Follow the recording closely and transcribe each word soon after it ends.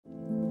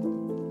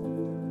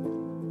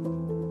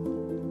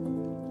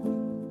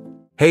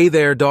Hey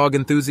there, dog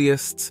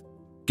enthusiasts!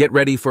 Get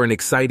ready for an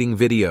exciting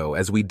video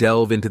as we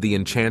delve into the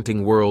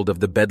enchanting world of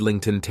the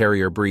Bedlington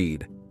Terrier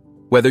breed.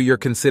 Whether you're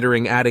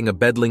considering adding a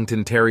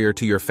Bedlington Terrier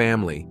to your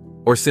family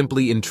or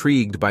simply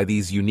intrigued by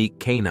these unique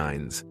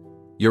canines,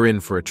 you're in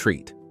for a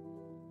treat.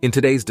 In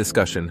today's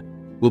discussion,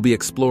 we'll be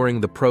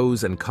exploring the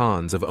pros and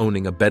cons of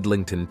owning a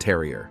Bedlington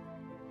Terrier.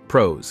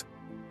 Pros: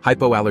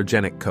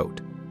 hypoallergenic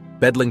coat.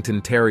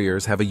 Bedlington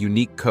Terriers have a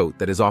unique coat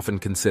that is often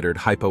considered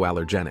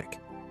hypoallergenic.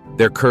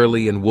 Their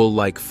curly and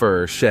wool-like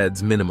fur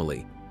sheds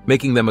minimally,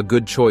 making them a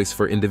good choice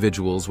for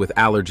individuals with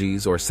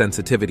allergies or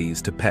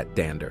sensitivities to pet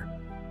dander.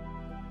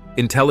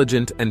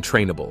 Intelligent and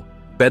trainable.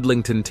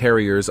 Bedlington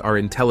Terriers are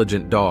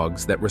intelligent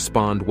dogs that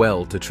respond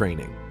well to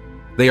training.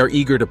 They are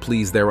eager to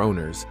please their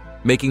owners,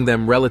 making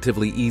them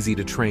relatively easy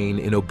to train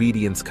in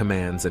obedience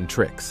commands and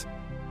tricks.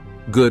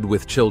 Good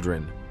with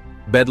children.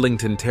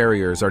 Bedlington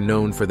Terriers are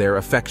known for their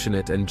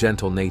affectionate and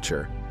gentle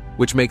nature,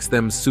 which makes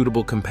them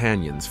suitable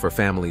companions for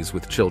families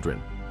with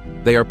children.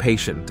 They are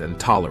patient and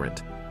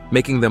tolerant,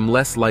 making them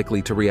less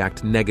likely to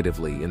react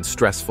negatively in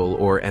stressful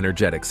or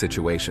energetic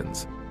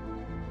situations.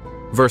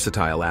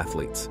 Versatile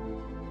athletes.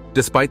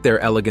 Despite their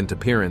elegant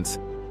appearance,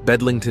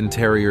 Bedlington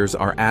Terriers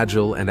are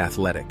agile and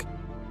athletic.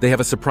 They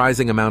have a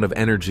surprising amount of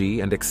energy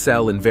and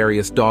excel in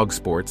various dog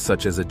sports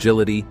such as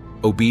agility,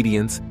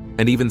 obedience,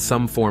 and even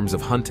some forms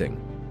of hunting.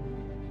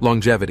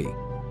 Longevity.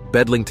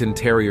 Bedlington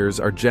Terriers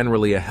are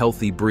generally a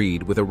healthy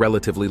breed with a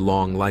relatively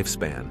long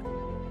lifespan.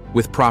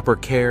 With proper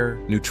care,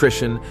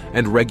 nutrition,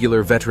 and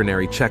regular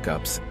veterinary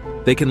checkups,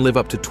 they can live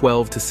up to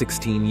 12 to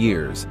 16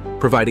 years,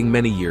 providing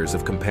many years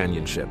of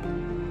companionship.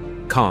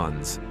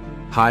 Cons: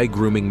 high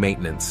grooming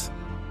maintenance.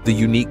 The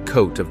unique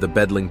coat of the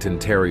Bedlington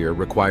Terrier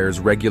requires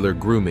regular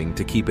grooming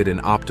to keep it in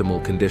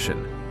optimal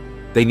condition.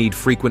 They need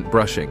frequent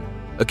brushing,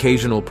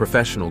 occasional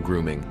professional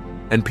grooming,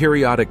 and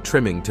periodic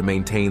trimming to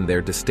maintain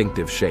their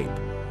distinctive shape.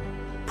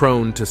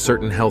 Prone to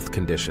certain health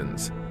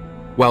conditions.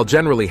 While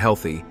generally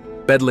healthy,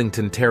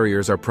 Bedlington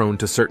Terriers are prone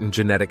to certain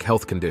genetic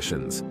health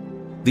conditions.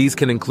 These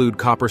can include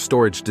copper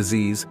storage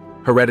disease,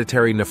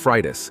 hereditary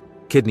nephritis,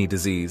 kidney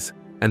disease,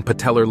 and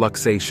patellar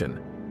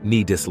luxation,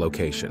 knee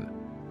dislocation.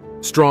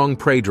 Strong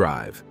prey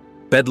drive.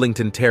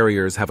 Bedlington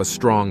Terriers have a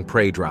strong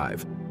prey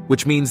drive,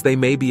 which means they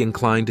may be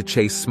inclined to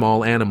chase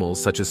small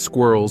animals such as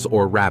squirrels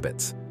or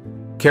rabbits.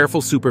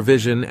 Careful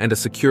supervision and a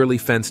securely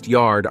fenced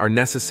yard are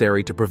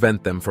necessary to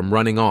prevent them from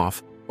running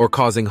off or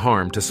causing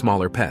harm to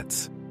smaller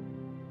pets.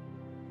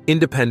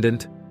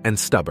 Independent and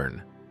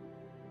stubborn.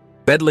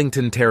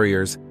 Bedlington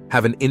Terriers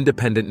have an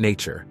independent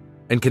nature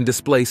and can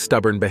display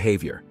stubborn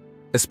behavior,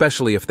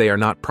 especially if they are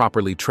not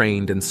properly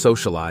trained and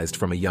socialized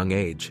from a young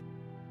age.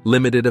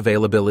 Limited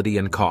availability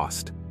and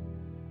cost.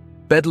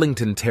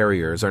 Bedlington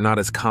Terriers are not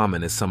as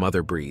common as some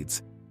other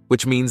breeds,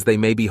 which means they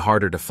may be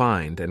harder to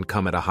find and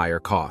come at a higher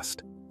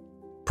cost.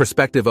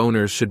 Prospective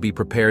owners should be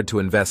prepared to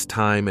invest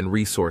time and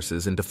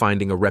resources into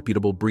finding a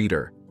reputable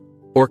breeder,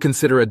 or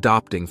consider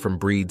adopting from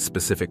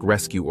breed-specific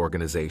rescue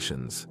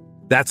organizations.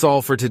 That's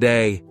all for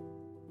today.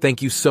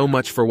 Thank you so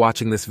much for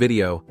watching this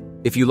video.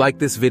 If you like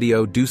this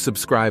video, do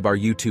subscribe our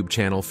YouTube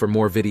channel for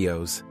more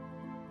videos.